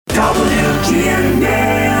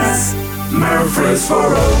WGNS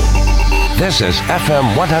Murfreesboro. This is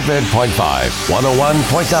FM 100.5,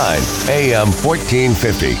 101.9, AM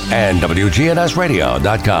 1450, and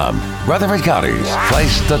WGNSradio.com. Rutherford County's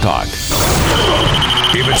place to talk.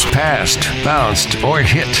 If it's passed, bounced, or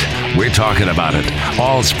hit, we're talking about it.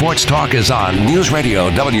 All sports talk is on News Radio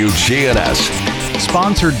WGNS.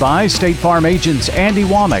 Sponsored by State Farm agents Andy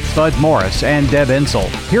Womack, Bud Morris, and Deb Insel.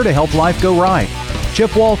 Here to help life go right.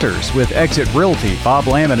 Chip Walters with Exit Realty, Bob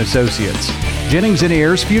Lamb and Associates. Jennings and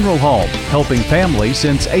Ayers Funeral Home, helping families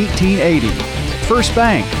since 1880. First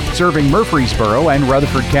Bank, serving Murfreesboro and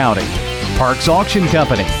Rutherford County. Parks Auction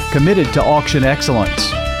Company, committed to auction excellence.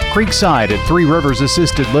 Creekside at Three Rivers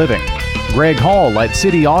Assisted Living. Greg Hall at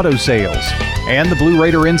City Auto Sales. And the Blue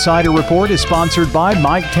Raider Insider Report is sponsored by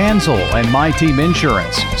Mike Tansel and My Team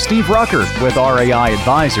Insurance, Steve Ruckert with RAI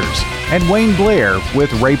Advisors, and Wayne Blair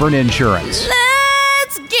with Rayburn Insurance.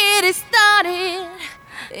 Let's get it started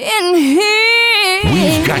in here.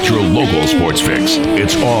 We've got your local sports fix.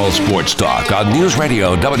 It's all sports talk on News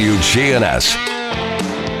Radio WGNS.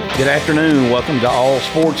 Good afternoon. Welcome to All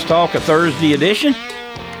Sports Talk, a Thursday edition.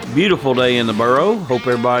 Beautiful day in the borough. Hope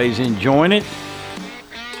everybody's enjoying it.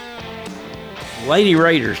 Lady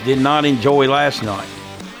Raiders did not enjoy last night.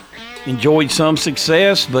 Enjoyed some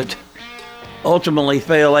success, but ultimately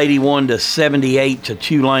fell 81-78 to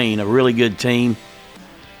Tulane, a really good team.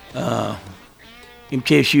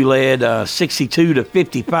 MTSU led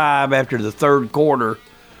 62-55 after the third quarter,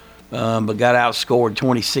 but got outscored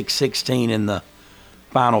 26-16 in the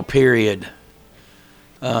final period.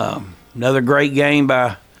 Another great game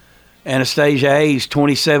by Anastasia Hayes,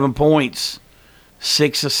 27 points,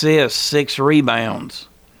 6 assists, 6 rebounds.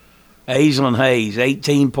 Aislinn Hayes,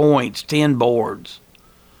 18 points, 10 boards.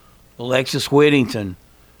 Alexis Whittington,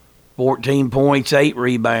 14 points, 8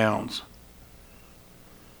 rebounds.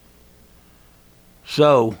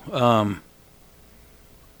 So,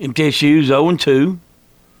 MTSU's 0-2.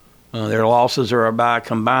 Their losses are by a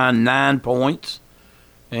combined 9 points.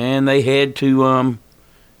 And they head to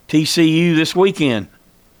TCU this weekend.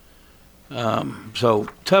 So,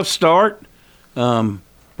 tough start.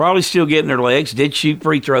 Probably still getting their legs. Did shoot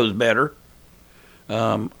free throws better.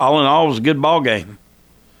 All in all, it was a good ball game.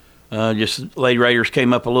 Just Lady Raiders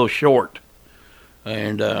came up a little short,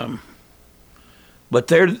 and but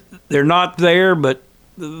they're not there. But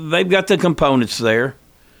they've got the components there.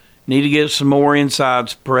 Need to get some more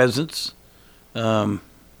inside presence. But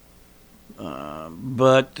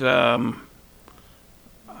I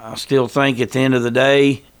still think at the end of the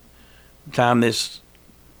day, the time this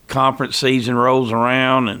conference season rolls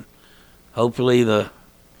around and hopefully the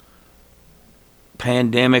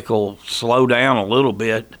pandemic will slow down a little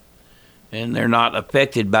bit and they're not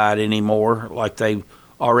affected by it anymore like they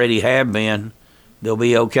already have been, they'll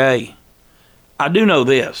be okay. I do know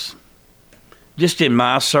this. Just in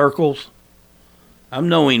my circles, I'm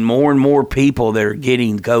knowing more and more people that are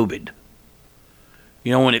getting COVID.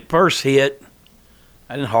 You know, when it first hit,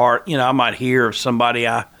 I might hear of somebody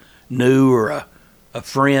I knew or a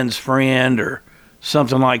friend's friend or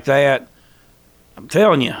something like that. I'm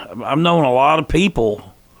telling you, I've known a lot of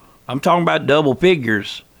people. I'm talking about double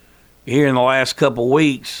figures here in the last couple of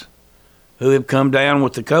weeks who have come down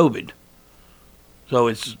with the COVID.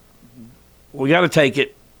 So we got to take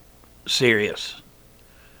it serious.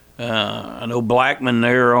 I know Blackman,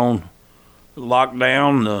 they're on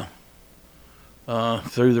lockdown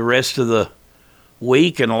through the rest of the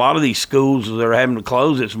week, and a lot of these schools that are having to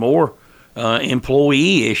close, it's more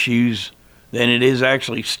employee issues than it is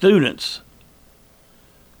actually students.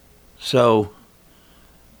 So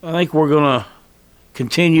I think we're going to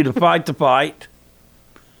continue to fight the fight.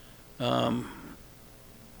 We're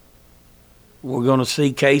going to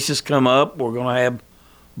see cases come up. We're going to have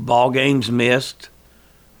ball games missed.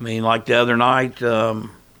 I mean, like the other night,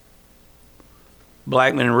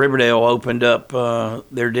 Blackman and Riverdale opened up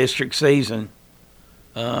their district season.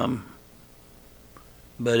 But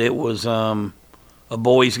it was a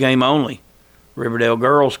boys' game only. Riverdale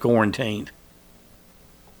girls quarantined.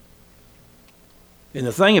 And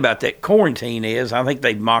the thing about that quarantine is, I think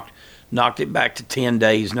they've knocked it back to 10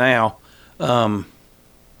 days now.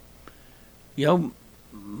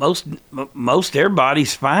 Most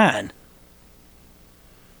everybody's fine.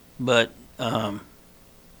 But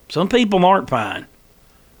some people aren't fine.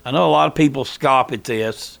 I know a lot of people scoff at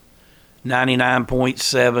this.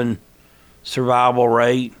 99.7 survival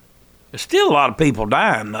rate. There's still a lot of people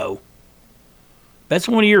dying, though. If that's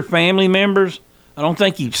one of your family members, I don't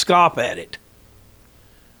think you'd scoff at it.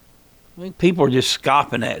 I think people are just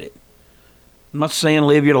scoffing at it. I'm not saying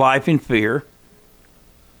live your life in fear.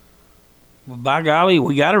 But by golly,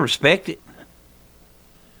 we got to respect it.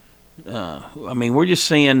 I mean, we're just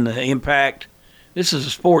seeing the impact. This is a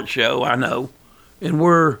sports show, I know, and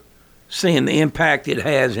we're seeing the impact it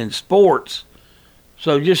has in sports.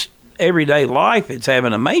 So just everyday life, it's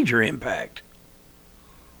having a major impact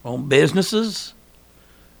on businesses.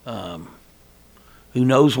 Who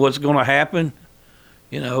knows what's going to happen?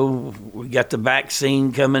 You know, we got the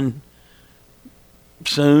vaccine coming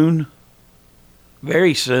soon,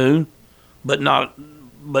 very soon, but not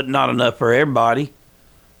enough for everybody.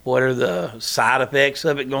 What are the side effects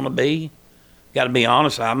of it going to be? Got to be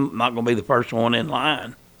honest, I'm not going to be the first one in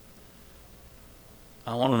line.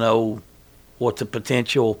 I want to know what the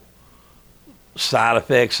potential side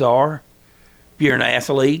effects are. If you're an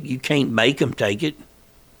athlete, you can't make them take it.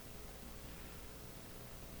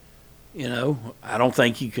 You know, I don't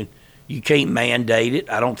think you can't mandate it.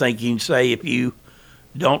 I don't think you can say if you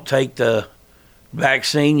don't take the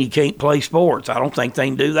vaccine, you can't play sports. I don't think they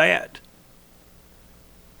can do that.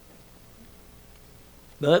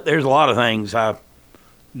 But there's a lot of things I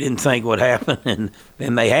didn't think would happen, and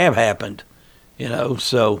then they have happened, you know,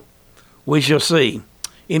 so we shall see.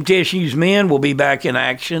 MTSU's men will be back in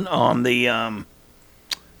action on the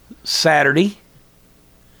Saturday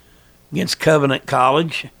against Covenant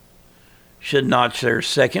College. Should notch their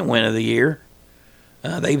second win of the year.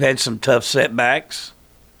 They've had some tough setbacks.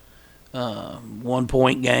 1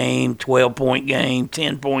 point game, 12-point game,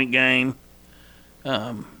 10-point game.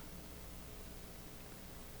 They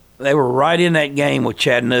were right in that game with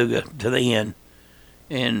Chattanooga to the end.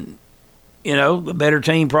 And, you know, the better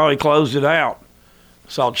team probably closed it out.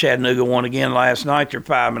 Saw Chattanooga won again last night. They're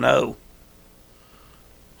 5-0.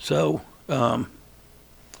 So, I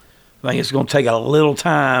think it's going to take a little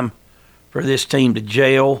time for this team to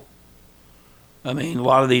gel. I mean, a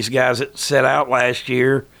lot of these guys that set out last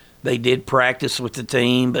year, they did practice with the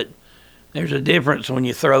team, but there's a difference when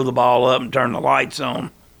you throw the ball up and turn the lights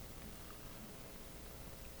on.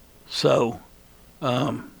 So,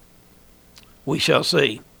 we shall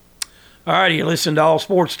see. All right, you listen to All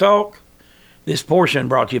Sports Talk. This portion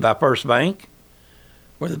brought to you by First Bank,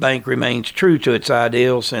 where the bank remains true to its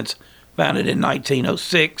ideals since founded in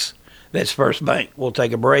 1906. That's First Bank. We'll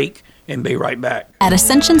take a break and be right back. At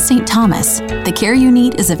Ascension St. Thomas, the care you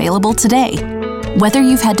need is available today. Whether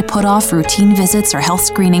you've had to put off routine visits or health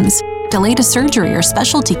screenings, delayed a surgery or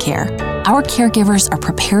specialty care, our caregivers are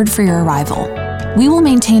prepared for your arrival. We will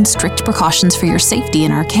maintain strict precautions for your safety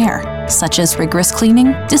in our care, such as rigorous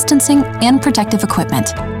cleaning, distancing, and protective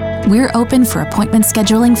equipment. We're open for appointment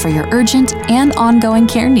scheduling for your urgent and ongoing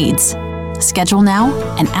care needs. Schedule now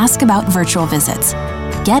and ask about virtual visits.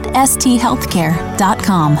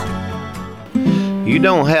 GetSTHealthcare.com. You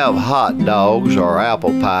don't have hot dogs or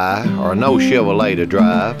apple pie or no Chevrolet to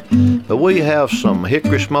drive, but we have some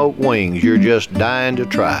hickory smoked wings you're just dying to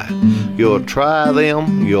try. You'll try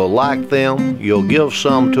them, you'll like them, you'll give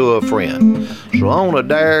some to a friend. So on a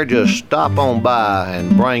dare, just stop on by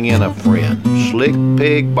and bring in a friend. Slick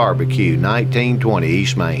Pig Barbecue, 1920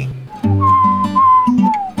 East Main.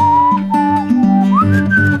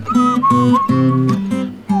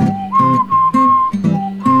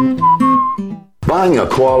 Buying a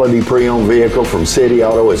quality pre-owned vehicle from City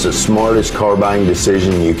Auto is the smartest car buying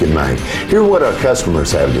decision you can make. Hear what our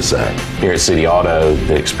customers have to say. Here at City Auto,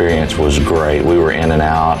 the experience was great. We were in and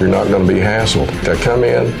out. You're not going to be hassled. They come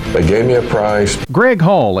in, they gave me a price. Greg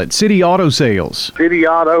Hall at City Auto Sales. City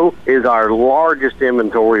Auto is our largest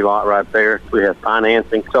inventory lot right there. We have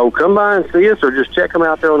financing. So come by and see us or just check them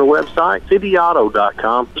out there on the website,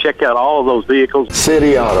 cityauto.com. Check out all of those vehicles.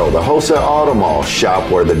 City Auto, the wholesale auto mall.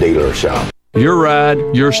 Shop where the dealers shop. Your ride,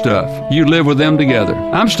 your stuff. You live with them together.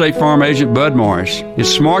 I'm State Farm Agent Bud Morris. It's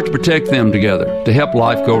smart to protect them together to help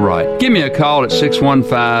life go right. Give me a call at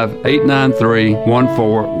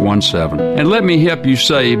 615-893-1417 and let me help you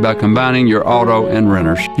save by combining your auto and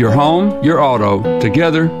renters. Your home, your auto,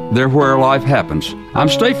 together, they're where life happens. I'm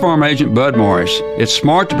State Farm Agent Bud Morris. It's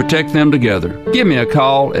smart to protect them together. Give me a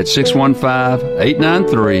call at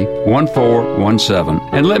 615-893-1417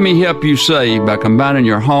 and let me help you save by combining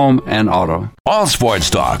your home and auto. All Sports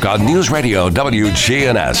Talk on News Radio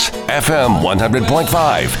WGNS, FM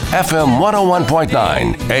 100.5, FM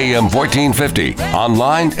 101.9, AM 1450,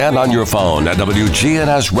 online and on your phone at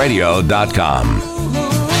WGNSradio.com.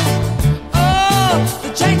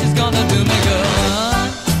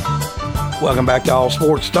 Welcome back to All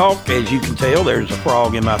Sports Talk. As you can tell, there's a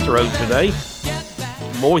frog in my throat today.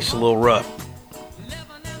 Voice a little rough.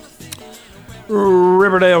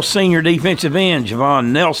 Riverdale senior defensive end Javon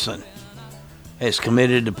Nelson has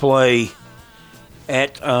committed to play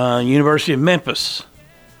at University of Memphis.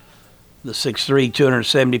 The 6'3",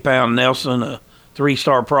 270-pound Nelson, a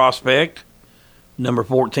three-star prospect, number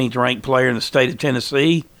 14th ranked player in the state of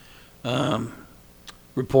Tennessee.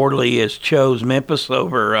 Reportedly has chose Memphis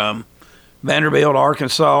over Vanderbilt,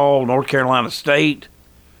 Arkansas, North Carolina State,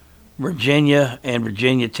 Virginia, and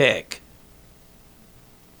Virginia Tech.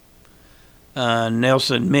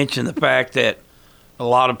 Nelson mentioned the fact that a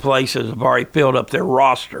lot of places have already filled up their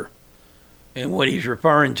roster. And what he's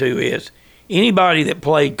referring to is anybody that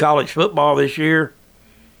played college football this year,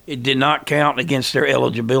 it did not count against their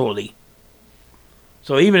eligibility.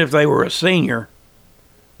 So even if they were a senior,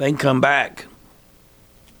 they can come back.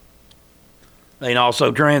 They can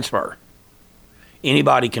also transfer.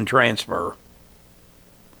 Anybody can transfer.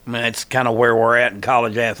 I mean, that's kind of where we're at in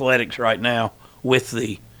college athletics right now with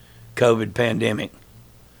the COVID pandemic.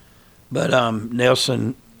 But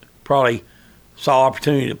Nelson probably saw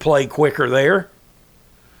opportunity to play quicker there,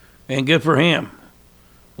 and good for him.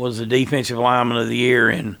 Was the defensive lineman of the year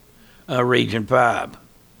in Region 5.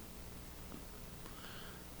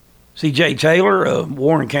 C.J. Taylor of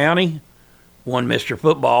Warren County won Mr.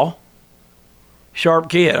 Football. Sharp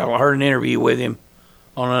kid. I heard an interview with him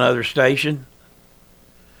on another station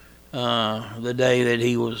the day that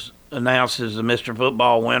he was announced as the Mr.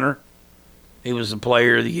 Football winner. He was the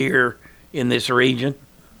player of the year in this region.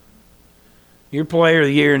 You're player of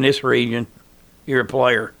the year in this region, you're a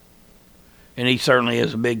player. And he certainly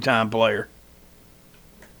is a big-time player.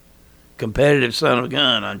 Competitive son of a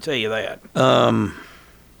gun, I can tell you that.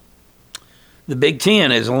 The Big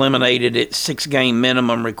Ten has eliminated its 6-game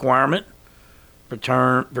minimum requirement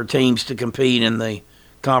for teams to compete in the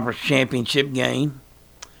conference championship game.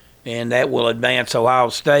 And that will advance Ohio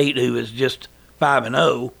State, who is just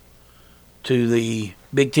 5-0, to the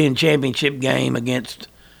Big Ten championship game against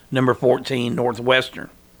number 14 Northwestern.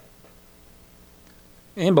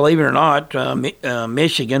 And believe it or not,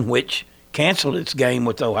 Michigan, which canceled its game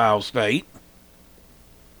with Ohio State,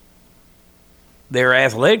 their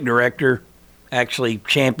athletic director actually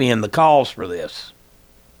championed the cause for this.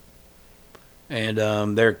 And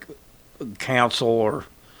their council or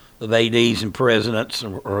of ADs and presidents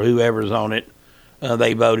or whoever's on it,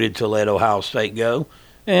 they voted to let Ohio State go.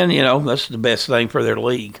 And, you know, that's the best thing for their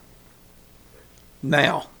league.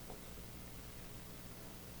 Now,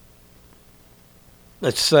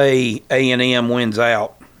 let's say A&M wins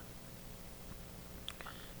out.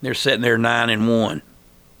 They're sitting there 9-1.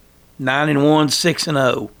 9-1,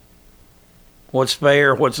 6-0. What's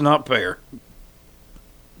fair? What's not fair?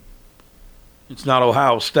 It's not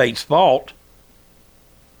Ohio State's fault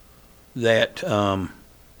that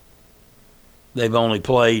they've only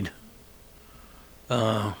played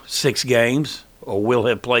 6 games, or will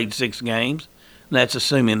have played 6 games. And that's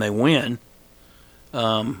assuming they win.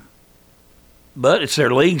 But it's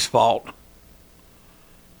their league's fault.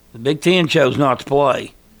 The Big Ten chose not to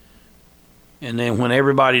play. And then when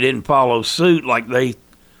everybody didn't follow suit like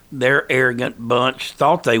their arrogant bunch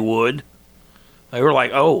thought they would, they were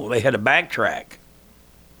like, oh, they had to backtrack.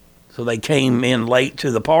 So they came in late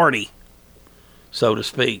to the party, so to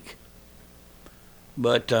speak.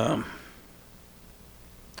 But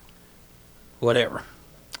whatever.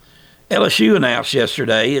 LSU announced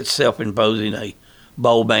yesterday it's self-imposing a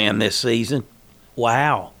bowl ban this season.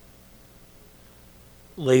 Wow.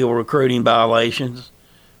 Legal recruiting violations.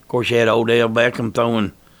 Of course, you had Odell Beckham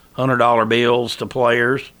throwing $100 bills to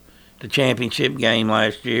players the championship game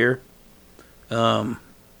last year. Going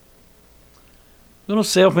to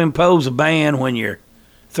self-impose a ban when you're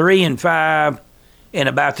 3-5 and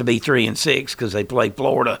about to be 3-6 because they play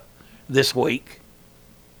Florida this week.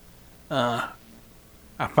 I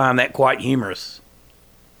find that quite humorous.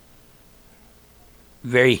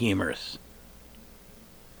 Very humorous.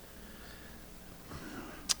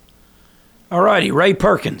 All righty, Ray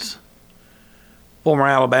Perkins, former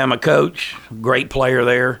Alabama coach, great player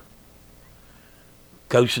there.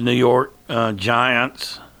 Coached the New York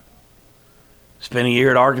Giants. Spent a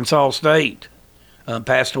year at Arkansas State.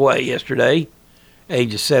 Passed away yesterday,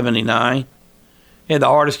 age of 79. Had the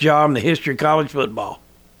hardest job in the history of college football.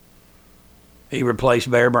 He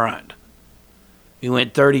replaced Bear Bryant. He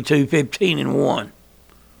went 32-15-1.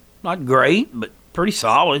 Not great, but pretty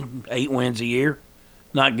solid. 8 wins a year.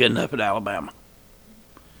 Not good enough at Alabama.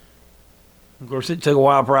 Of course, it took a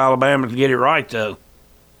while for Alabama to get it right, though.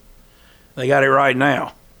 They got it right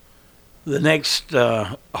now. The next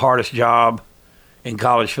hardest job in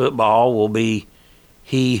college football will be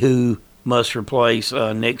he who must replace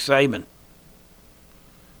Nick Saban.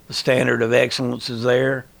 The standard of excellence is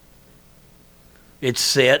there. It's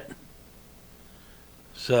set.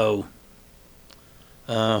 So,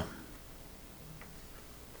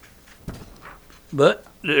 but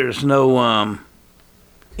there's no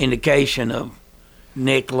indication of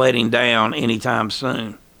Nick letting down anytime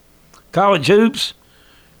soon. College hoops,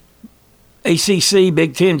 ACC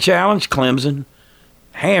Big Ten Challenge, Clemson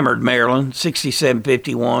hammered Maryland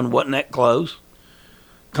 67-51. Wasn't that close?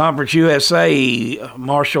 Conference USA,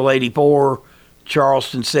 Marshall 84,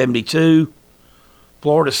 Charleston 72.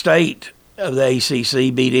 Florida State of the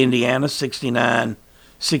ACC beat Indiana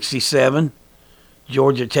 69-67.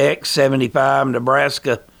 Georgia Tech 75,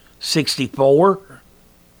 Nebraska 64.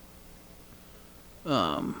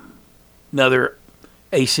 Another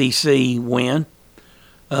ACC win.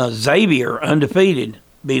 Xavier, undefeated,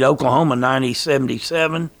 beat Oklahoma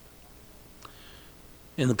 90-77.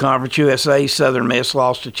 In the Conference USA, Southern Miss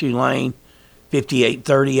lost to Tulane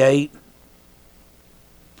 58-38.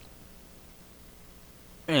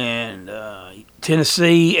 And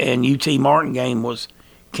Tennessee and UT Martin game was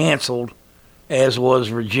canceled, as was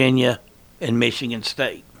Virginia and Michigan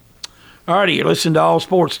State. All righty, you're listening to All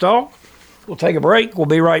Sports Talk. We'll take a break. We'll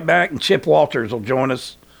be right back, and Chip Walters will join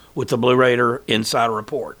us with the Blue Raider Insider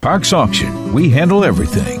Report. Parks Auction. We handle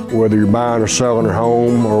everything. Whether you're buying or selling a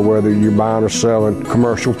home or whether you're buying or selling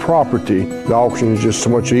commercial property, the auction is just so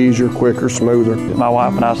much easier, quicker, smoother. My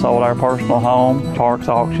wife and I sold our personal home. Parks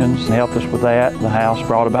Auctions helped us with that. The house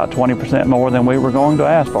brought about 20% more than we were going to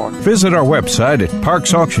ask for. Visit our website at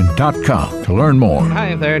parksauction.com to learn more.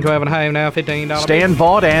 Hi there, 12 and a half now, $15. Stan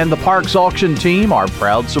Vaught and the Parks Auction team are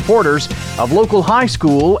proud supporters of local high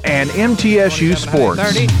school and MTSU sports.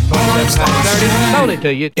 Sold it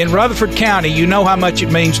to you. In Rutherford County, you know how much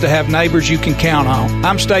it means to have neighbors you can count on.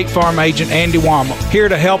 I'm State Farm Agent Andy Womack, here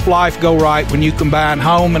to help life go right when you combine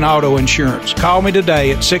home and auto insurance. Call me today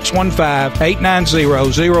at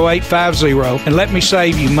 615-890-0850 and let me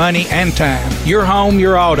save you money and time. Your home,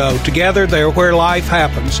 your auto, together they're where life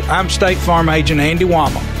happens. I'm State Farm Agent Andy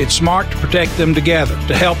Womack. It's smart to protect them together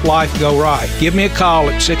to help life go right. Give me a call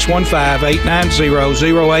at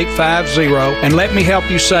 615-890-0850 and let me help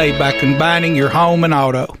you save by combining your home and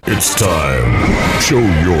auto. It's time. Show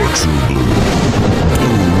your true blue.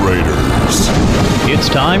 Blue Raiders. It's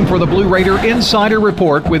time for the Blue Raider Insider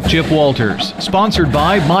Report with Chip Walters, sponsored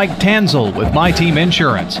by Mike Tanzel with My Team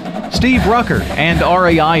Insurance, Steve Rucker and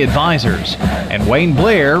RAI Advisors, and Wayne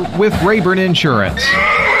Blair with Rayburn Insurance.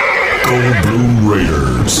 Go Blue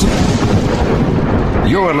Raiders.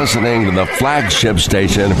 You're listening to the flagship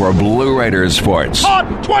station for Blue Raiders sports.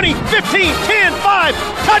 On 20, 15, 10, 5,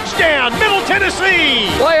 touchdown, Middle Tennessee.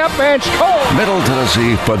 Play up and score. Middle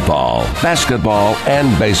Tennessee football, basketball,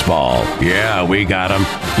 and baseball. Yeah, we got them.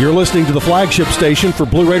 You're listening to the flagship station for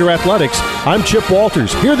Blue Raider Athletics. I'm Chip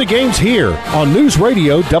Walters. Hear the games here on News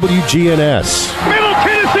Radio WGNS. Middle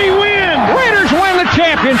Tennessee win. Raiders win the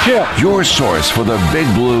championship. Your source for the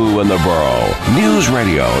Big Blue and the Borough. News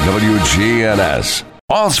Radio WGNS.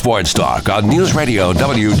 All sports talk on News Radio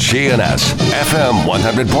WGNS, FM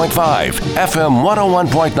 100.5, FM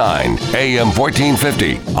 101.9, AM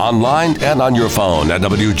 1450, online and on your phone at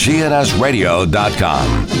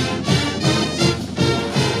WGNSradio.com.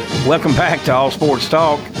 Welcome back to All Sports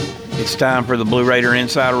Talk. It's time for the Blue Raider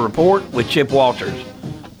Insider Report with Chip Walters,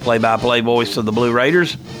 play-by-play voice of the Blue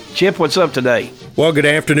Raiders. Chip, what's up today? Well, good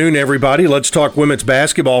afternoon, everybody. Let's talk women's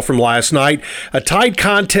basketball from last night. A tight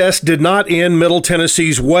contest did not end Middle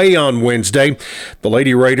Tennessee's way on Wednesday. The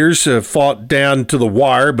Lady Raiders fought down to the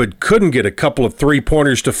wire, but couldn't get a couple of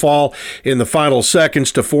three-pointers to fall in the final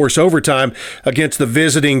seconds to force overtime against the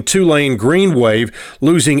visiting Tulane Green Wave,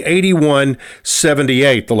 losing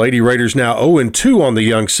 81-78. The Lady Raiders now 0-2 on the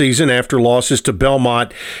young season after losses to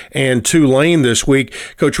Belmont and Tulane this week.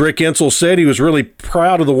 Coach Rick Insell said he was really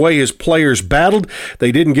proud of the way his players battled.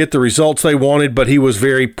 They didn't get the results they wanted, but he was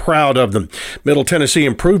very proud of them. Middle Tennessee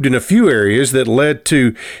improved in a few areas that led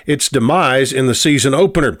to its demise in the season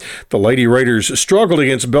opener. The Lady Raiders struggled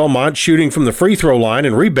against Belmont, shooting from the free throw line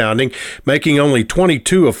and rebounding, making only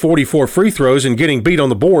 22 of 44 free throws and getting beat on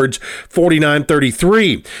the boards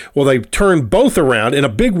 49-33. Well, they turned both around in a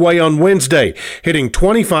big way on Wednesday, hitting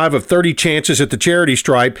 25 of 30 chances at the charity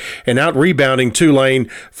stripe and out-rebounding Tulane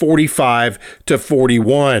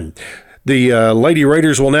 45-41. The Lady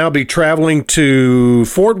Raiders will now be traveling to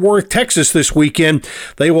Fort Worth, Texas this weekend.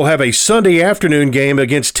 They will have a Sunday afternoon game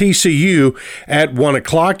against TCU at 1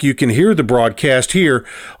 o'clock. You can hear the broadcast here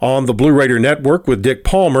on the Blue Raider Network with Dick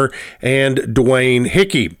Palmer and Dwayne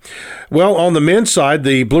Hickey. Well, on the men's side,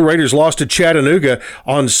 the Blue Raiders lost to Chattanooga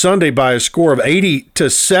on Sunday by a score of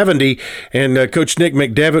 80-70, and Coach Nick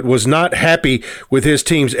McDevitt was not happy with his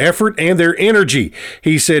team's effort and their energy.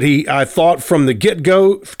 He said, I thought from the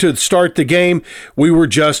get-go to start start the game, we were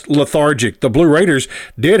just lethargic. The Blue Raiders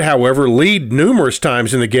did, however, lead numerous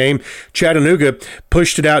times in the game. Chattanooga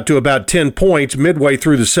pushed it out to about 10 points midway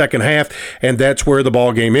through the second half, and that's where the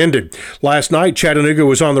ball game ended. Last night, Chattanooga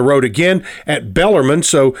was on the road again at Bellarmine,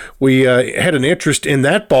 so we had an interest in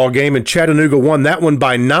that ball game, and Chattanooga won that one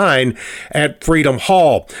by 9 at Freedom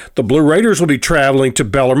Hall. The Blue Raiders will be traveling to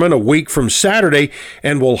Bellarmine a week from Saturday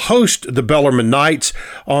and will host the Bellarmine Knights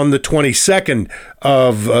on the 22nd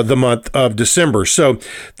of the month of December. So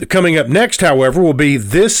coming up next, however, will be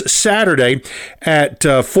this Saturday at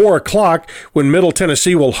 4 o'clock when Middle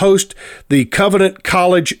Tennessee will host the Covenant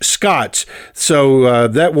College Scots. So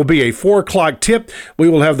that will be a 4 o'clock tip. We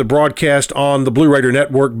will have the broadcast on the Blue Raider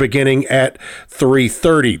Network beginning at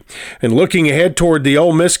 3:30. And looking ahead toward the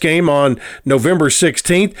Ole Miss game on November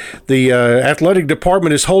 16th, the athletic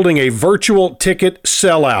department is holding a virtual ticket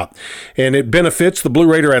sellout, and it benefits the Blue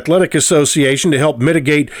Raider Athletic Association to help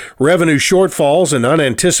mitigate revenue shortfalls and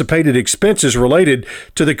unanticipated expenses related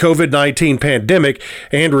to the COVID-19 pandemic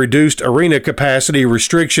and reduced arena capacity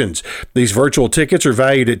restrictions. These virtual tickets are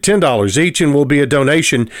valued at $10 each and will be a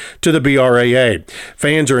donation to the BRAA.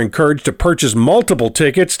 Fans are encouraged to purchase multiple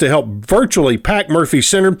tickets to help virtually pack Murphy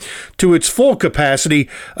Center to its full capacity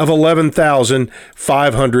of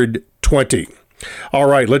 11,520. All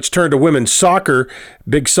right, let's turn to women's soccer.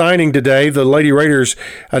 Big signing today. The Lady Raiders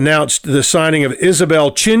announced the signing of Isabel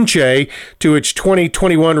Chinche to its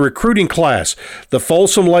 2021 recruiting class. The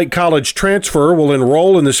Folsom Lake College transfer will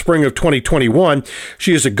enroll in the spring of 2021.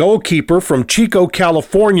 She is a goalkeeper from Chico,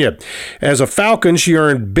 California. As a Falcon, she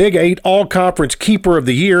earned Big 8 All-Conference Keeper of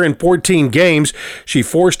the Year in 14 games. She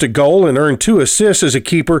forced a goal and earned 2 assists as a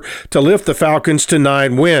keeper to lift the Falcons to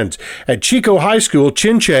 9 wins. At Chico High School,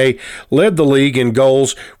 Chinche led the league in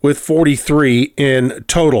goals with 43 in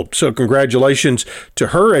total. So congratulations to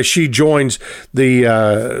her as she joins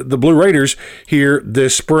the Blue Raiders here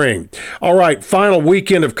this spring. All right, final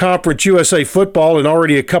weekend of Conference USA football, and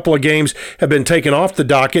already a couple of games have been taken off the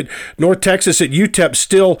docket. North Texas at UTEP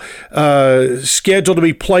still scheduled to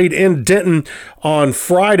be played in Denton on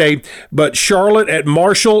Friday, but Charlotte at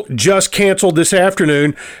Marshall just canceled this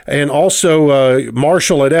afternoon, and also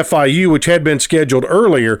Marshall at FIU, which had been scheduled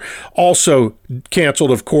earlier, also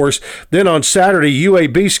canceled, of course. Then on Saturday,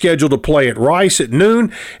 UAB scheduled to play at Rice at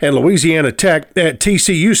noon, and Louisiana Tech at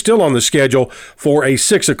TCU still on the schedule for a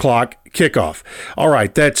 6 o'clock kickoff. All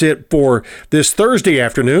right, that's it for this Thursday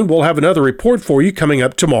afternoon. We'll have another report for you coming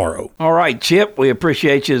up tomorrow. All right, Chip, we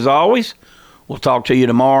appreciate you as always. We'll talk to you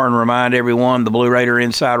tomorrow and remind everyone the Blue Raider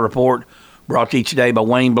Inside Report brought to you today by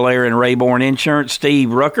Wayne Blair and Rayborn Insurance, Steve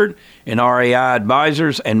Ruckert and RAI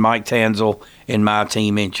Advisors, and Mike Tanzel and My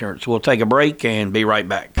Team Insurance. We'll take a break and be right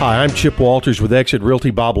back. Hi, I'm Chip Walters with Exit Realty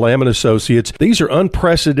Bob Lamb & Associates. These are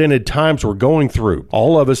unprecedented times we're going through.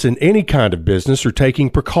 All of us in any kind of business are taking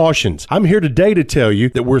precautions. I'm here today to tell you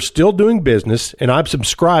that we're still doing business, and I'm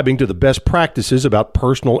subscribing to the best practices about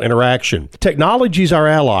personal interaction. Technology is our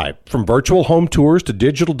ally, from virtual home tours to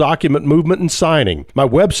digital document movement and signing. My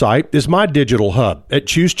website is my digital hub at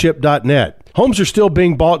choosechip.net. Homes are still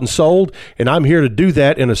being bought and sold, and I'm here to do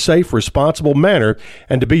that in a safe, responsible manner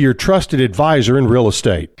and to be your trusted advisor in real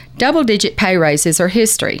estate. Double-digit pay raises are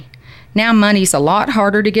history. Now money's a lot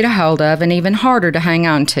harder to get a hold of and even harder to hang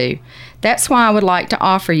on to. That's why I would like to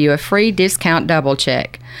offer you a free discount double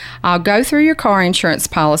check. I'll go through your car insurance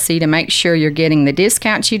policy to make sure you're getting the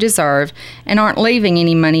discounts you deserve and aren't leaving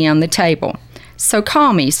any money on the table. So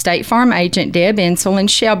call me, State Farm Agent Deb Insel in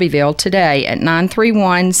Shelbyville today at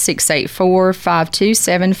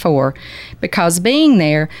 931-684-5274, because being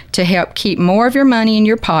there to help keep more of your money in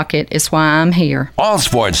your pocket is why I'm here. All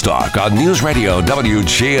Sports Talk on News Radio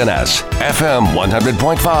WGNS, FM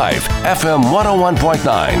 100.5, FM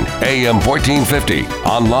 101.9, AM 1450,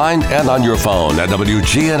 online and on your phone at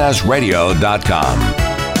WGNSradio.com.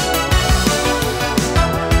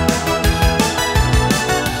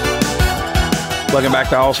 Welcome back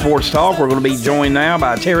to All Sports Talk. We're going to be joined now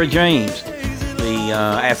by Tara James, the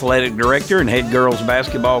athletic director and head girls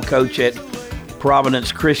basketball coach at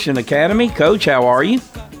Providence Christian Academy. Coach, how are you?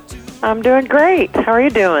 I'm doing great. How are you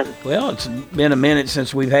doing? Well, it's been a minute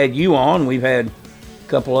since we've had you on. We've had a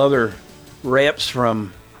couple other reps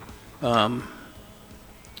from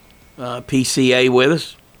PCA with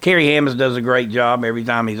us. Kerry Hammonds does a great job every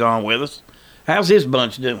time he's on with us. How's his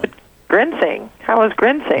bunch doing? Grinsing. How was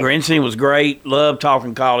Grinsing? Grinsing was great. Loved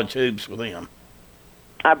talking college hoops with him.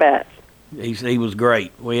 I bet. He was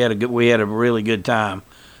great. We had a really good time.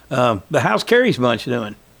 But how's Kerry's bunch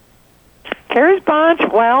doing? Kerry's bunch,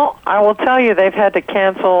 well, I will tell you, they've had to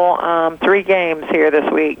cancel 3 games here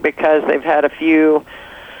this week because they've had a few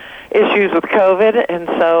issues with COVID, and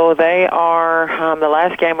so they are, the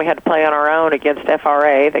last game we had to play on our own against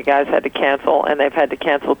FRA, the guys had to cancel, and they've had to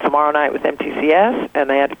cancel tomorrow night with MTCS, and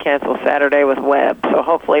they had to cancel Saturday with Webb. So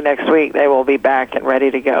hopefully next week they will be back and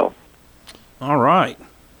ready to go. All right.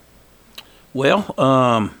 Well,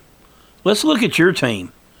 let's look at your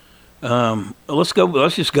team. Let's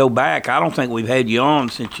just go back. I don't think we've had you on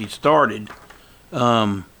since you started.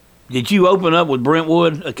 Did you open up with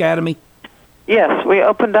Brentwood Academy? Yes, we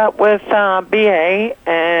opened up with BA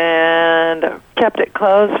and kept it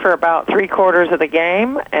closed for about 3/4 of the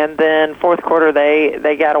game, and then fourth quarter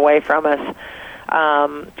they got away from us.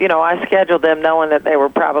 I scheduled them knowing that they were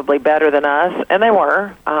probably better than us, and they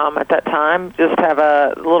were at that time. Just have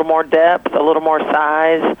a little more depth, a little more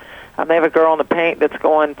size. They have a girl in the paint that's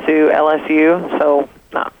going to LSU, so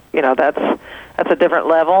that's a different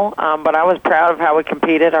level. But I was proud of how we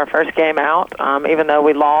competed our first game out, even though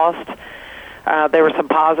we lost. There were some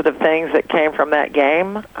positive things that came from that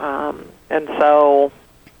game, and so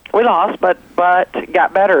we lost, but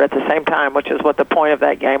got better at the same time, which is what the point of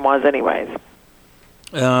that game was anyways.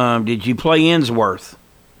 Did you play Innsworth?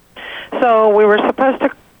 So we were supposed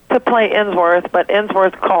to play Innsworth, but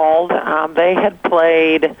Innsworth called. They had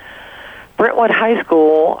played Brentwood High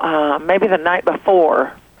School maybe the night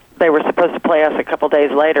before. They were supposed to play us a couple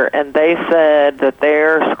days later, and they said that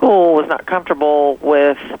their school was not comfortable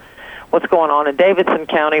with what's going on in Davidson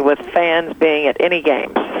County with fans being at any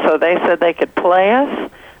games. So they said they could play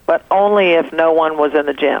us, but only if no one was in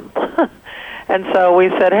the gym. And so we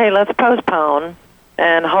said, hey, let's postpone,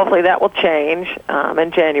 and hopefully that will change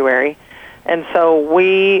in January. And so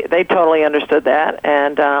they totally understood that,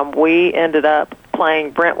 and we ended up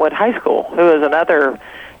playing Brentwood High School, who is another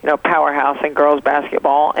powerhouse in girls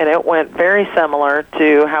basketball, and it went very similar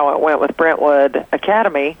to how it went with Brentwood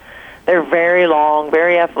Academy. They're very long,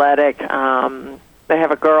 very athletic. They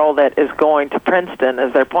have a girl that is going to Princeton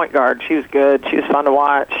as their point guard. She was good. She was fun to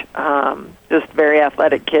watch. Just very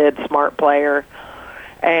athletic kid, smart player.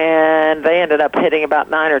 And they ended up hitting about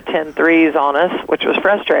 9 or 10 threes on us, which was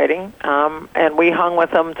frustrating. And we hung with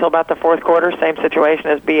them until about the fourth quarter, same situation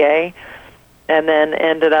as BA, and then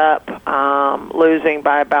ended up losing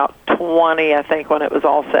by about 20, I think, when it was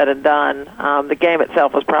all said and done. The game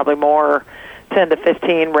itself was probably more 10 to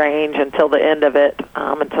 15 range until the end of it,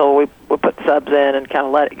 until we put subs in and kind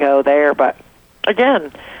of let it go there. But,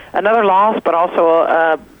 again, another loss, but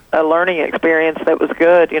also a learning experience that was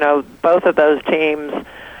good. Both of those teams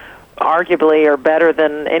arguably are better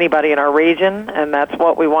than anybody in our region, and that's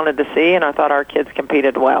what we wanted to see, and I thought our kids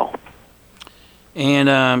competed well.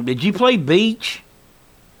 And did you play Beach?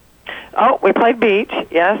 Oh, we played Beach.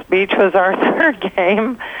 Yes, Beach was our third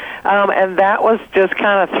game, and that was just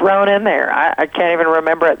kind of thrown in there. I can't even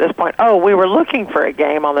remember at this point. Oh, we were looking for a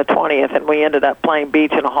game on the 20th, and we ended up playing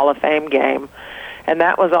Beach in a Hall of Fame game, and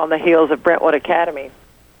that was on the heels of Brentwood Academy.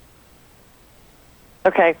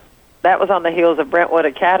 Okay, that was on the heels of Brentwood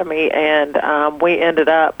Academy, and we ended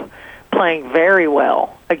up playing very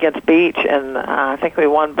well against Beach, and I think we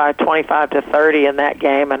won by 25-30 in that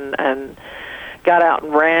game, and got out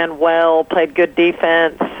and ran well, played good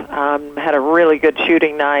defense, had a really good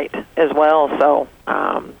shooting night as well. So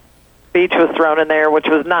Beach was thrown in there, which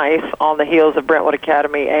was nice, on the heels of Brentwood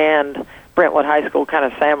Academy and Brentwood High School, kind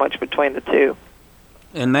of sandwiched between the two.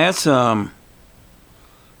 And that's a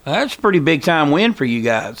pretty big-time win for you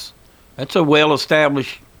guys. That's a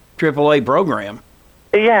well-established AAA program.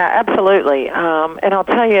 Yeah, absolutely. And I'll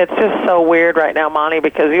tell you, it's just so weird right now, Monty,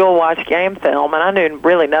 because you'll watch game film, and I knew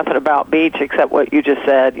really nothing about Beach except what you just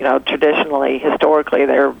said. Traditionally, historically,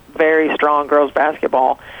 they're very strong girls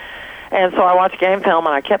basketball. And so I watched game film,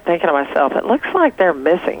 and I kept thinking to myself, it looks like they're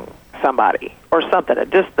missing somebody or something.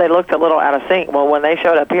 They looked a little out of sync. Well, when they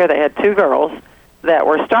showed up here, they had two girls that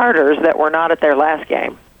were starters that were not at their last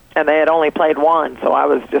game, and they had only played one, so I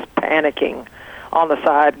was just panicking on the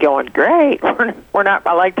side going, great, we're not,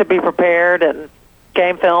 I like to be prepared, and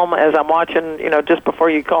game film, as I'm watching, just before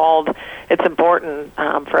you called, it's important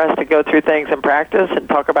for us to go through things in practice and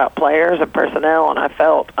talk about players and personnel, and I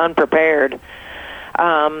felt unprepared.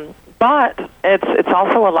 But it's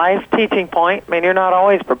also a life teaching point. I mean, you're not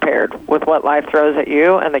always prepared with what life throws at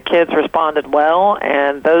you, and the kids responded well,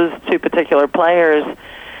 and those two particular players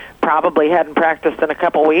probably hadn't practiced in a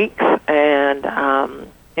couple weeks, and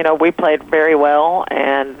we played very well,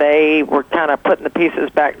 and they were kind of putting the pieces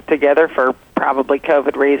back together for probably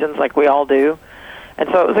COVID reasons, like we all do. And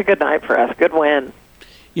so it was a good night for us, good win.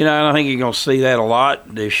 I don't think you're going to see that a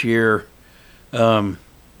lot this year. You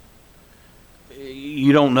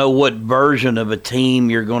don't know what version of a team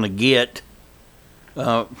you're going to get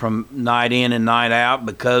from night in and night out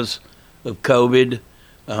because of COVID.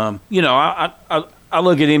 You know, I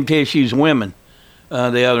look at MTSU's women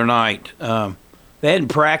the other night. They hadn't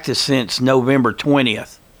practiced since November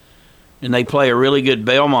 20th, and they play a really good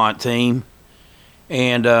Belmont team,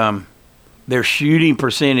 and their shooting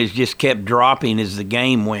percentage just kept dropping as the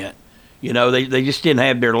game went. You know, they just didn't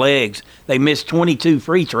have their legs. They missed 22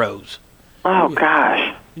 free throws. Oh,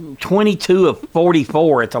 gosh. 22 of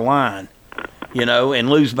 44 at the line, you know, and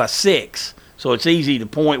lose by 6. So it's easy to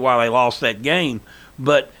point why they lost that game.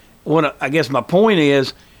 But I guess my point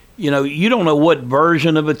is, you know, you don't know what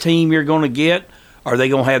version of a team you're going to get. Are they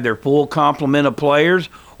going to have their full complement of players?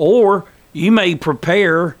 Or you may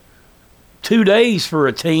prepare 2 days for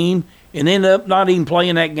a team and end up not even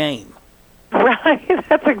playing that game. Right,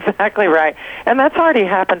 that's exactly right. And that's already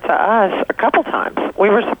happened to us a couple times. We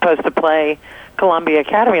were supposed to play Columbia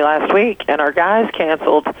Academy last week, and our guys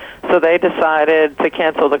canceled, so they decided to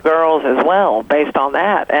cancel the girls as well based on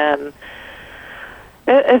that. And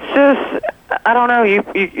it's just, I don't know,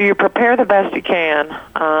 you prepare the best you can,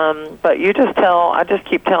 but I just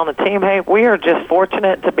keep telling the team, hey, we are just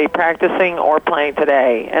fortunate to be practicing or playing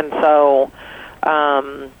today. And so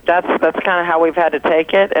that's kind of how we've had to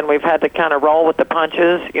take it, and we've had to kind of roll with the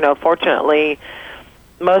punches. You know, fortunately,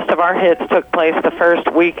 most of our hits took place the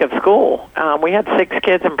first week of school. We had 6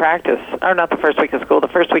 kids in practice, or not the first week of school, the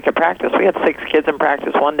first week of practice. We had 6 kids in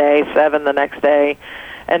practice one day, 7 the next day.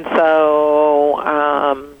 And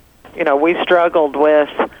so, you know, we struggled with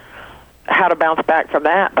how to bounce back from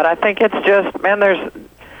that. But I think it's just, man,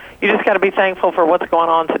 you just got to be thankful for what's going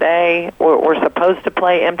on today. We're supposed to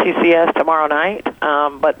play MTCS tomorrow night,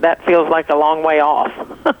 but that feels like a long way off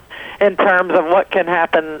in terms of what can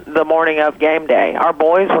happen the morning of game day. Our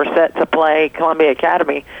boys were set to play Columbia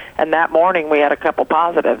Academy, and that morning we had a couple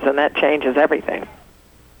positives, and that changes everything.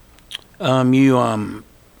 Now,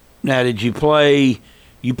 did you play?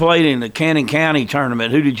 You played in the Cannon County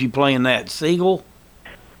tournament. Who did you play in that? Siegel?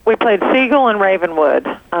 We played Siegel and Ravenwood.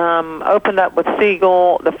 Opened up with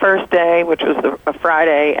Siegel the first day, which was a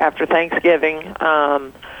Friday after Thanksgiving.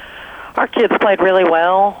 Our kids played really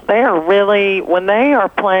well. They are really, when they are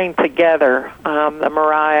playing together, the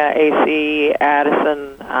Mariah, AC,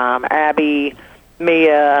 Addison, Abby,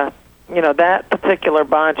 Mia, you know, that particular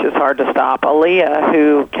bunch is hard to stop. Aaliyah,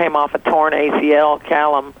 who came off a torn ACL,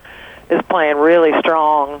 Callum, is playing really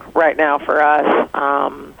strong right now for us.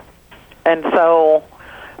 And so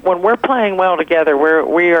when we're playing well together,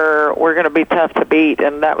 we're going to be tough to beat.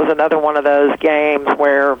 And that was another one of those games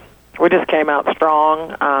where we just came out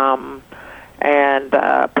strong and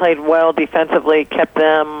played well defensively, kept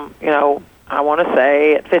them, you know, I want to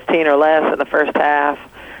say at 15 or less in the first half,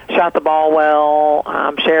 shot the ball well,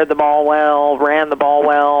 shared the ball well, ran the ball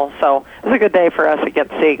well. So it was a good day for us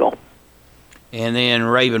against Siegel. And then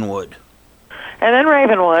Ravenwood. And then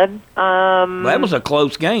Ravenwood. That was a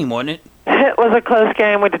close game, wasn't it? It was a close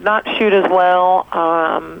game. We did not shoot as well.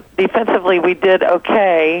 Defensively, we did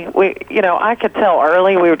okay. I could tell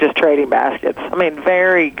early we were just trading baskets. I mean,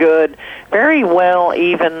 very good, very well,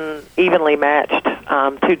 evenly matched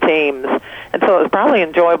 2 teams. And so it was probably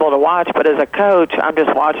enjoyable to watch, but as a coach, I'm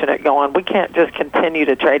just watching it going, we can't just continue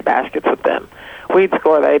to trade baskets with them. We'd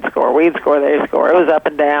score, they'd score. We'd score, they'd score. It was up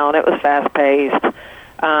and down. It was fast-paced.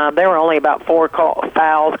 There were only about 4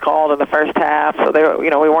 fouls called in the first half, so we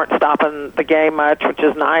weren't stopping the game much, which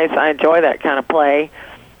is nice. I enjoy that kind of play.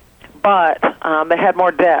 But they had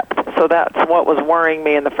more depth, so that's what was worrying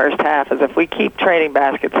me in the first half, is if we keep trading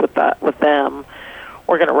baskets with them,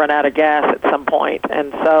 we're going to run out of gas at some point.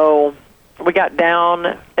 And so we got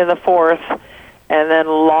down in the fourth and then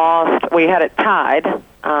lost. We had it tied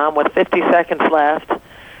with 50 seconds left.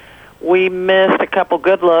 We missed a couple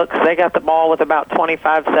good looks. They got the ball with about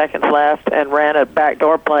 25 seconds left and ran a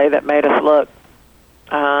backdoor play that made us look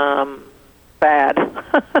bad,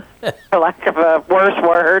 for lack of a worse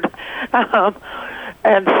word.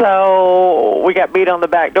 And so we got beat on the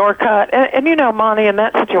backdoor cut. And you know, Monty, in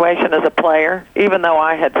that situation as a player, even though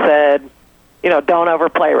I had said, don't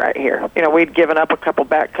overplay right here. We'd given up a couple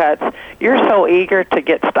back cuts. You're so eager to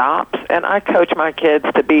get stops, and I coach my kids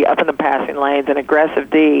to be up in the passing lanes and aggressive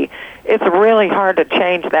D. It's really hard to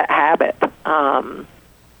change that habit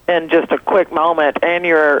in just a quick moment, and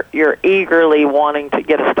you're eagerly wanting to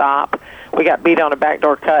get a stop. We got beat on a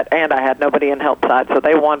backdoor cut, and I had nobody in help side, so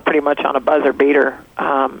they won pretty much on a buzzer beater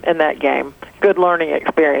in that game. Good learning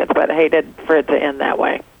experience, but hated for it to end that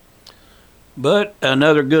way. But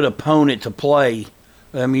another good opponent to play.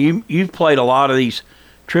 I mean, you've played a lot of these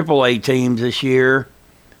AAA teams this year,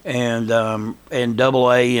 and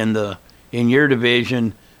AA in your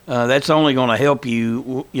division. That's only going to help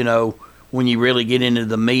you, when you really get into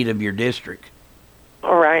the meat of your district.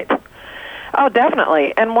 All right. Oh,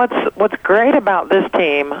 definitely. And what's great about this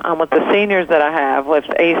team, with the seniors that I have, with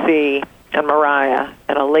AC and Mariah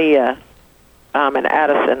and Aaliyah and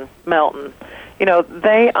Addison, Melton,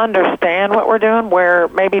 they understand what we're doing, where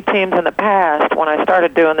maybe teams in the past, when I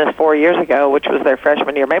started doing this 4 years ago, which was their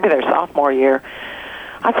freshman year, maybe their sophomore year,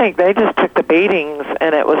 I think they just took the beatings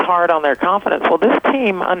and it was hard on their confidence. Well, this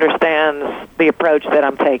team understands the approach that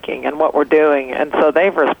I'm taking and what we're doing, and so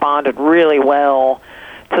they've responded really well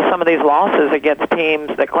to some of these losses against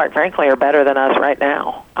teams that, quite frankly, are better than us right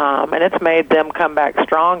now. And it's made them come back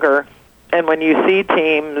stronger. And when you see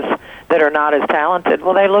teams that are not as talented,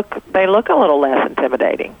 well, they look a little less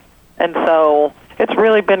intimidating. And so it's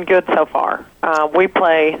really been good so far. We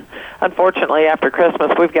play, unfortunately, after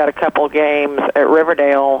Christmas, we've got a couple games at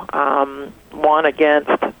Riverdale, one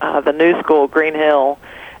against the new school, Green Hill,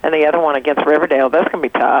 and the other one against Riverdale. That's going to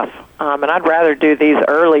be tough. And I'd rather do these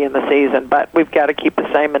early in the season, but we've got to keep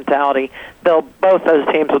the same mentality. Both those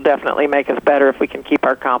teams will definitely make us better if we can keep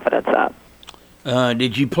our confidence up.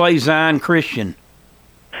 Did you play Zion Christian?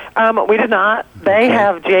 We did not. They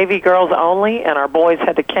have JV girls only, and our boys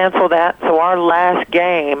had to cancel that. So our last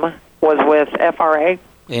game was with FRA.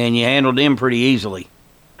 And you handled them pretty easily.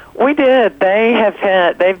 We did.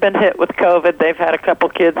 They've been hit with COVID. They've had a couple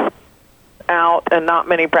kids out and not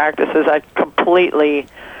many practices. I completely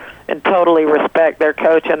and totally respect their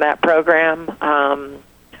coach in that program.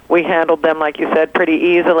 We handled them, like you said, pretty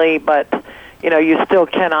easily, but you still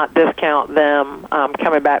cannot discount them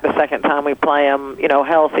coming back the second time we play them,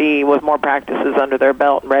 healthy with more practices under their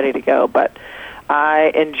belt and ready to go. But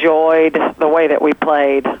I enjoyed the way that we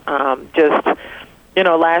played.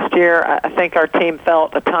 Last year I think our team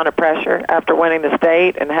felt a ton of pressure after winning the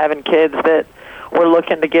state and having kids that were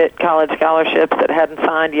looking to get college scholarships that hadn't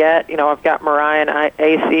signed yet. I've got Mariah and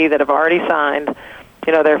AC that have already signed.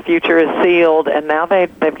 Their future is sealed, and now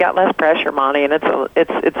they've got less pressure, Monty, and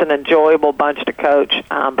it's an enjoyable bunch to coach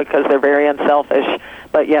because they're very unselfish,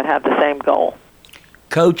 but yet have the same goal.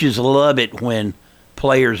 Coaches love it when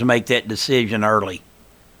players make that decision early.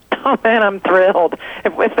 Oh, man, I'm thrilled.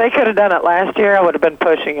 If they could have done it last year, I would have been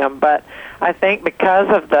pushing them, but I think because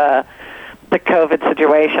of the COVID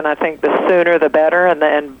situation, I think the sooner the better, and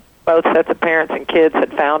then both sets of parents and kids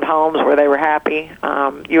had found homes where they were happy.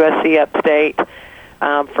 USC Upstate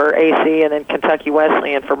for AC, and then Kentucky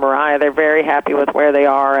Wesleyan for Mariah. They're very happy with where they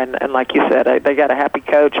are, and like you said, they got a happy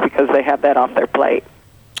coach because they have that off their plate.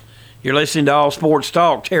 You're listening to All Sports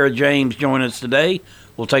Talk. Tara James joining us today.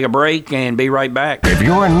 We'll take a break and be right back. If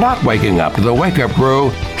you're not waking up to the Wake Up Crew,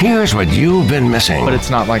 here's what you've been missing. But it's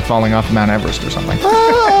not like falling off Mount Everest or something.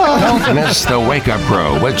 Don't miss the Wake Up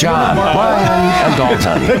Crew with John, Brian, and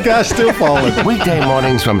Dalton. That guy's still falling. Weekday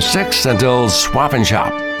mornings from 6 until Swap and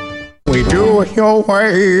Shop. We do it your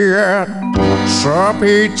way at Sir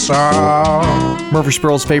Pizza.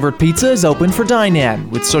 Murfreesboro's favorite pizza is open for dine-in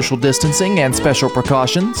with social distancing and special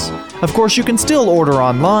precautions. Of course, you can still order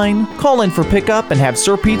online, call in for pickup, and have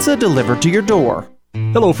Sir Pizza delivered to your door.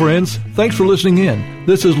 Hello, friends. Thanks for listening in.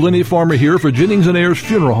 This is Lenny Farmer here for Jennings & Ayers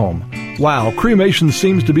Funeral Home. Wow, cremation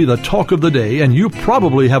seems to be the talk of the day, and you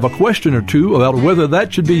probably have a question or two about whether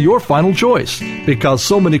that should be your final choice, because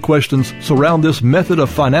so many questions surround this method of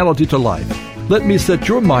finality to life. Let me set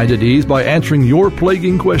your mind at ease by answering your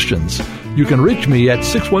plaguing questions. You can reach me at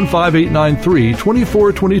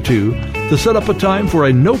 615-893-2422 to set up a time for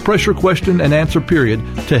a no-pressure question and answer period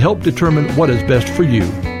to help determine what is best for you.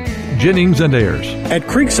 Jennings & Ayers. At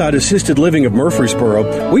Creekside Assisted Living of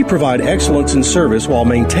Murfreesboro, we provide excellence in service while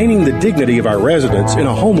maintaining the dignity of our residents in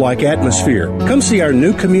a home-like atmosphere. Come see our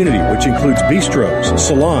new community, which includes bistros,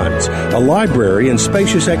 salons, a library, and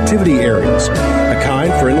spacious activity areas. A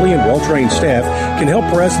kind, friendly, and well-trained staff can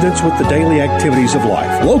help residents with the daily activities of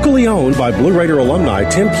life. Locally owned by Blue Raider alumni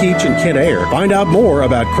Tim Keach and Kent Ayer. Find out more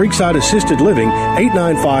about Creekside Assisted Living,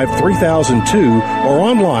 895-3002, or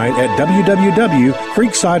online at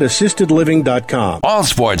www.creeksideassistedliving.com. All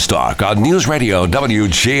Sports Talk on News Radio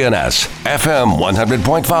WGNS, FM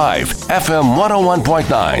 100.5, FM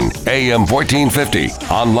 101.9, AM 1450,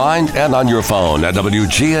 online and on your phone at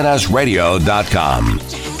WGNSradio.com.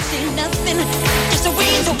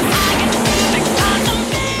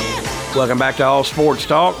 Welcome back to All Sports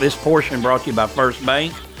Talk. This portion brought to you by First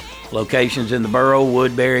Bank. Locations in the borough,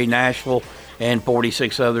 Woodbury, Nashville, and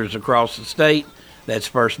 46 others across the state. That's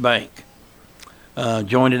First Bank.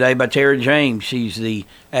 Joined today by Tara James. She's the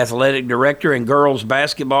athletic director and girls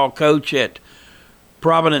basketball coach at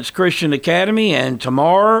Providence Christian Academy. And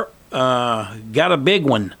tomorrow, got a big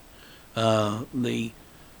one. The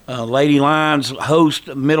Lady Lions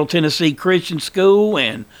host Middle Tennessee Christian School,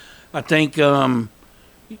 and I think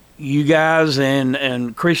you guys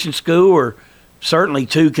and Christian School are certainly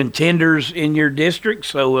two contenders in your district.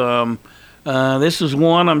 So this is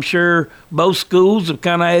one I'm sure both schools have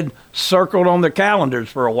kind of had circled on their calendars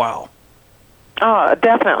for a while. Oh,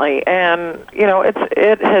 definitely. And,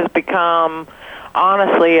 it has become,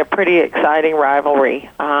 honestly, a pretty exciting rivalry.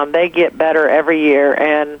 They get better every year.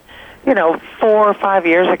 And, 4 or 5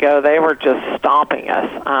 years ago, they were just stomping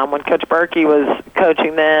us. When Coach Berkey was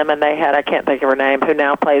coaching them, and they had, I can't think of her name, who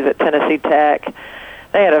now plays at Tennessee Tech,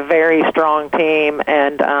 they had a very strong team,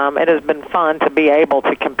 and it has been fun to be able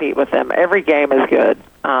to compete with them. Every game is good.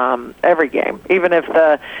 Every game, even if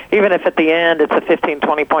at the end it's a 15,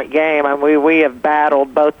 20-point game, and we have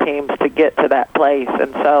battled both teams to get to that place,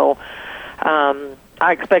 and so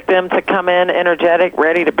I expect them to come in energetic,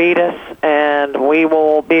 ready to beat us, and we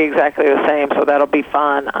will be exactly the same. So that'll be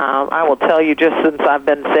fun. I will tell you, just since I've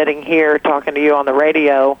been sitting here talking to you on the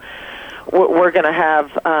radio, we're going to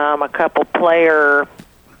have a couple player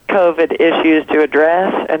COVID issues to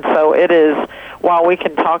address, and so it is, while we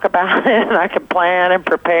can talk about it and I can plan and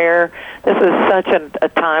prepare, this is such a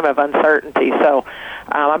time of uncertainty. So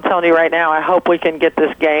I'm telling you right now, I hope we can get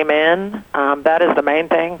this game in. That is the main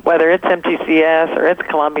thing. Whether it's MTCS or it's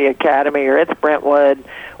Columbia Academy or it's Brentwood,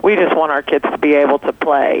 we just want our kids to be able to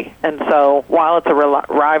play. And so while it's a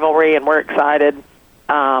rivalry and we're excited,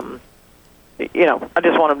 I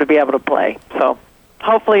just want them to be able to play. So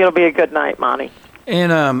hopefully it'll be a good night, Monty.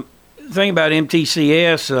 And the thing about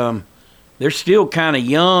MTCS, they're still kind of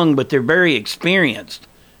young, but they're very experienced.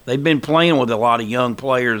 They've been playing with a lot of young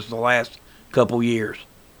players the last couple years.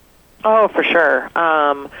 Oh, for sure.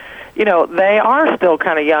 They are still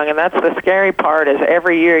kind of young, and that's the scary part is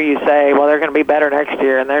every year you say, well, they're going to be better next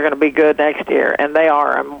year, and they're going to be good next year, and they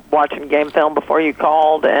are. I'm watching game film before you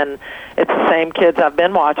called, and it's the same kids I've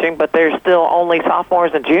been watching, but they're still only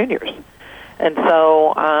sophomores and juniors. And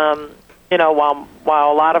so,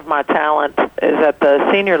 while a lot of my talent is at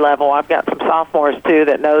the senior level, I've got some sophomores, too,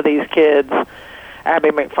 that know these kids, Abby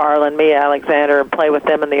McFarland, Mia Alexander, and play with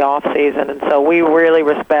them in the off season. And so we really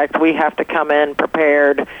respect. We have to come in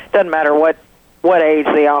prepared. Doesn't matter what age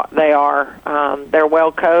they are. They're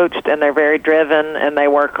well coached and they're very driven and they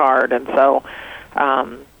work hard. And so,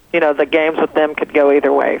 the games with them could go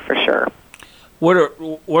either way for sure. What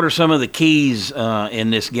are some of the keys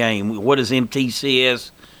in this game? What does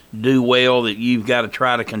MTCS do well that you've got to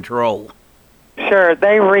try to control? Sure,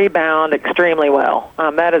 they rebound extremely well.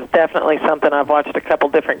 That is definitely something. I've watched a couple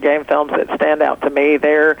different game films that stand out to me.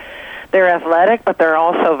 They're athletic, but they're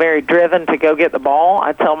also very driven to go get the ball.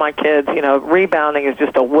 I tell my kids, rebounding is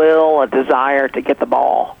just a will, a desire to get the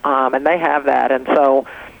ball, and they have that. And so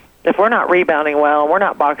if we're not rebounding well, we're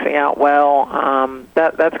not boxing out well,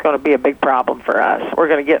 that's going to be a big problem for us. We're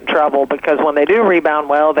going to get in trouble because when they do rebound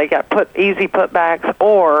well, they got easy putbacks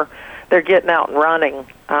or they're getting out and running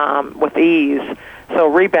with ease. So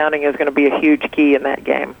rebounding is going to be a huge key in that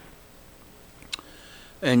game.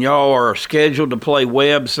 And y'all are scheduled to play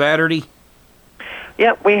Webb Saturday?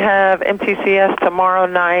 Yep, we have MTCS tomorrow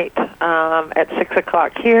night at 6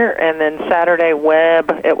 o'clock here, and then Saturday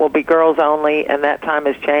Webb, it will be girls only, and that time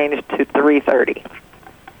has changed to 3:30.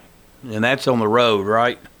 And that's on the road,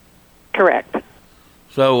 right? Correct.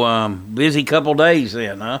 So busy couple days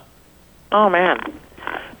then, huh? Oh, man.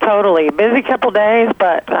 Totally. Busy couple days,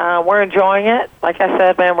 but we're enjoying it. Like I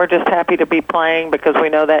said, man, we're just happy to be playing because we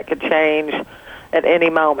know that could change at any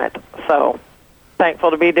moment. So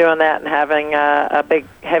thankful to be doing that and having a big,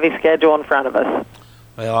 heavy schedule in front of us.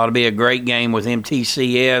 Well, it ought to be a great game with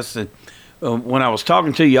MTCS. And when I was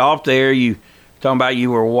talking to you off there, you talking about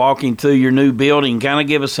you were walking through your new building. Kind of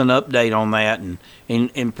give us an update on that.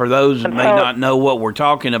 And for those that may not know what we're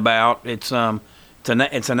talking about, it's an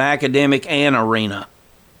academic and arena.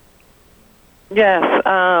 Yes,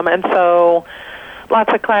 and so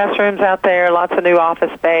lots of classrooms out there, lots of new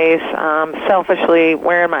office space. Selfishly,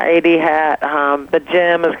 wearing my AD hat, the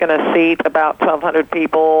gym is going to seat about 1,200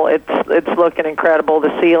 people. It's looking incredible.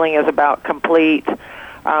 The ceiling is about complete,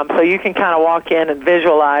 so you can kind of walk in and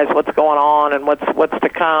visualize what's going on and what's to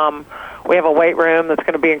come. We have a weight room that's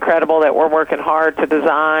going to be incredible that we're working hard to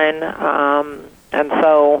design, and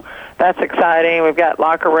so that's exciting. We've got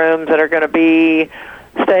locker rooms that are going to be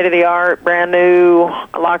state-of-the-art, brand-new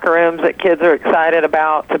locker rooms that kids are excited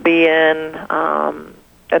about to be in.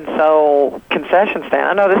 And so concession stand.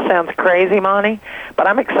 I know this sounds crazy, Monty, but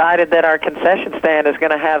I'm excited that our concession stand is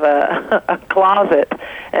going to have a closet,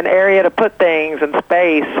 an area to put things and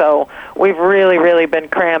space. So we've really, really been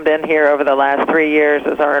crammed in here over the last 3 years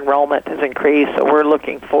as our enrollment has increased. So we're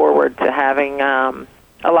looking forward to having a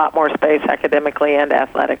lot more space academically and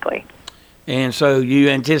athletically. And so you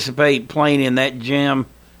anticipate playing in that gym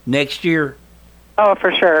next year? Oh,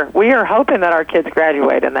 for sure. We are hoping that our kids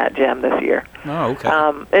graduate in that gym this year. Oh, okay.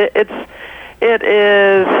 It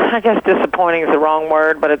is, I guess disappointing is the wrong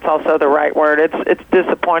word, but it's also the right word. It's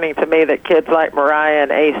disappointing to me that kids like Mariah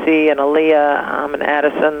and AC and Aaliyah and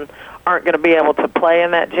Addison aren't going to be able to play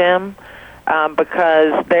in that gym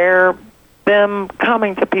because them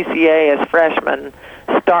coming to PCA as freshmen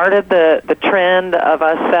started the trend of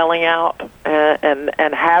us selling out and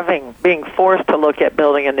being forced to look at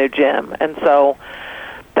building a new gym. And so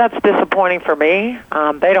that's disappointing for me.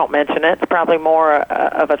 They don't mention it. It's probably more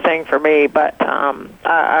of a thing for me, but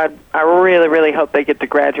I really, really hope they get to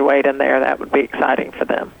graduate in there. That would be exciting for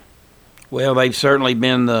them. Well, they've certainly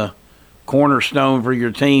been the cornerstone for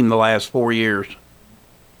your team the last 4 years.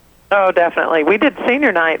 Oh, definitely. We did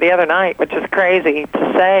senior night the other night, which is crazy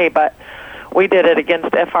to say, but we did it against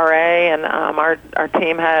FRA, and our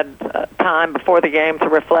team had time before the game to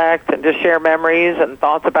reflect and just share memories and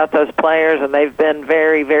thoughts about those players, and they've been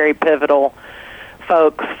very, very pivotal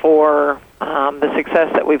folks for the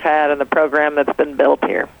success that we've had and the program that's been built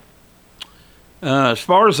here. As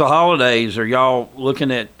far as the holidays, are y'all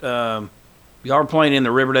looking at y'all are playing in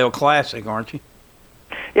the Riverdale Classic, aren't you?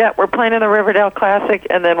 Yeah, we're playing in the Riverdale Classic,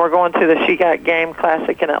 and then we're going to the She Got Game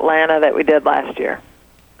Classic in Atlanta that we did last year.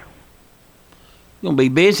 You're going to be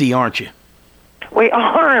busy, aren't you? We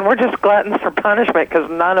are, and we're just gluttons for punishment because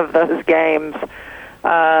none of those games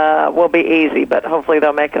will be easy, but hopefully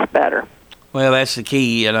they'll make us better. Well, that's the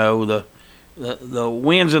key, you know. The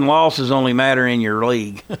wins and losses only matter in your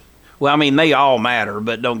league. Well, I mean, they all matter,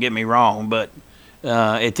 but don't get me wrong. But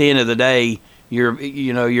at the end of the day,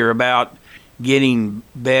 you're about getting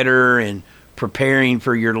better and preparing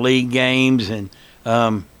for your league games and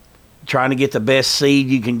trying to get the best seed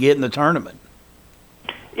you can get in the tournament.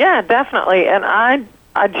 Yeah, definitely, and I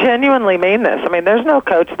genuinely mean this. I mean, there's no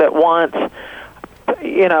coach that wants,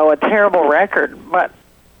 a terrible record, but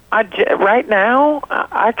right now,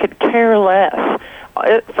 I could care less.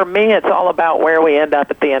 For me, it's all about where we end up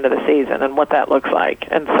at the end of the season and what that looks like.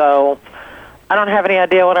 And so I don't have any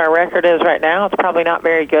idea what our record is right now. It's probably not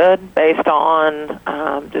very good based on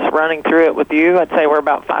just running through it with you. I'd say we're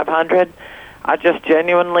about 500. I just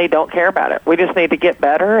genuinely don't care about it. We just need to get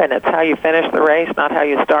better, and it's how you finish the race, not how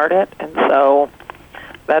you start it. And so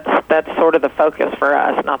that's sort of the focus for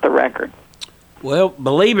us, not the record. Well,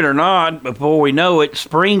 believe it or not, before we know it,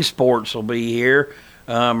 spring sports will be here.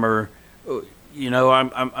 I'm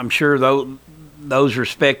sure those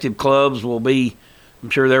respective clubs will be.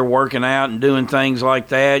 I'm sure they're working out and doing things like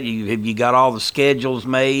that. Have you got all the schedules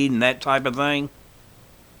made and that type of thing?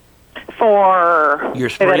 For your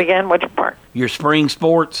say that again. Which part? Your spring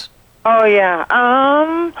sports. Oh yeah.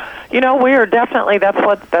 We are definitely that's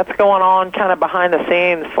going on kind of behind the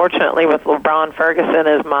scenes. Fortunately, with LeBron Ferguson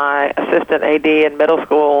as my assistant AD and middle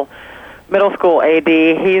school AD,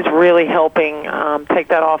 he's really helping take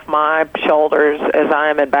that off my shoulders as I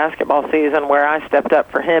am in basketball season, where I stepped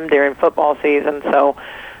up for him during football season. So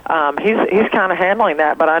he's kind of handling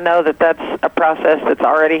that, but I know that that's a process that's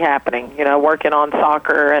already happening. Working on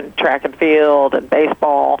soccer and track and field and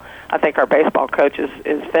baseball. I think our baseball coach is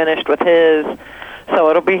finished with his, so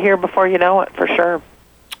it'll be here before you know it for sure.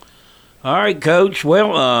 All right, Coach.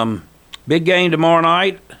 Well, big game tomorrow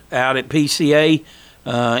night out at PCA.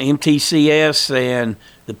 MTCS and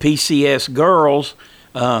the PCS girls.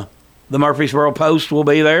 The Murfreesboro Post will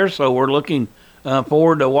be there, so we're looking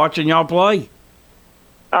forward to watching y'all play.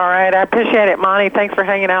 All right, I appreciate it, Monty. Thanks for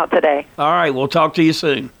hanging out today. All right, we'll talk to you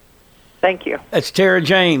soon. Thank you. That's Tara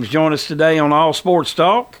James. Join us today on All Sports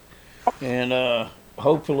Talk, and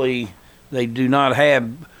hopefully they do not have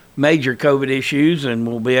major COVID issues, and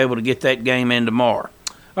we'll be able to get that game in tomorrow.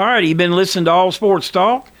 All right, you've been listening to All Sports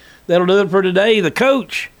Talk. That'll do it for today. The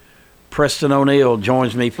coach, Preston O'Neill,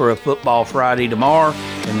 joins me for a Football Friday tomorrow,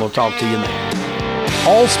 and we'll talk to you then.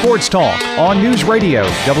 All Sports Talk on News Radio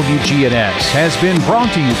WGNS has been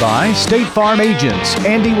brought to you by State Farm agents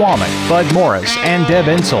Andy Womack, Bud Morris, and Deb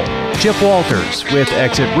Insel. Chip Walters with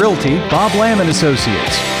Exit Realty, Bob Lamb &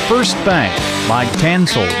 Associates. First Bank, Mike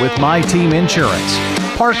Tansel with My Team Insurance.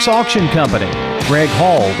 Parks Auction Company, Greg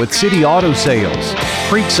Hall with City Auto Sales.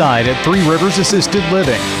 Creekside at Three Rivers Assisted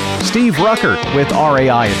Living. Steve Ruckert with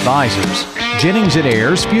RAI Advisors. Jennings &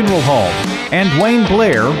 Ayers Funeral Home. And Wayne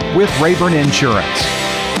Blair with Rayburn Insurance.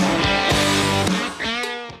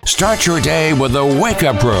 Start your day with the Wake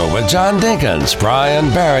Up Crew with John Dinkins, Brian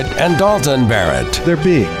Barrett, and Dalton Barrett. They're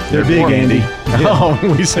big. They're big, Andy. Yeah.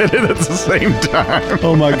 Oh, we said it at the same time.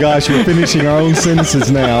 Oh my gosh, we're finishing our own sentences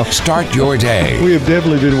now. Start your day. We have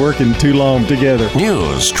definitely been working too long together.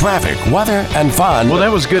 News, traffic, weather, and fun. Well,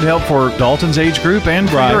 that was good help for Dalton's age group and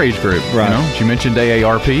for your age group. Right. You know, she mentioned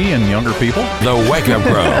AARP and younger people. The Wake Up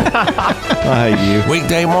Crew. I hate you.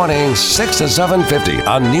 Weekday mornings, 6 to 7:50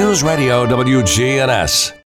 on News Radio WGNS.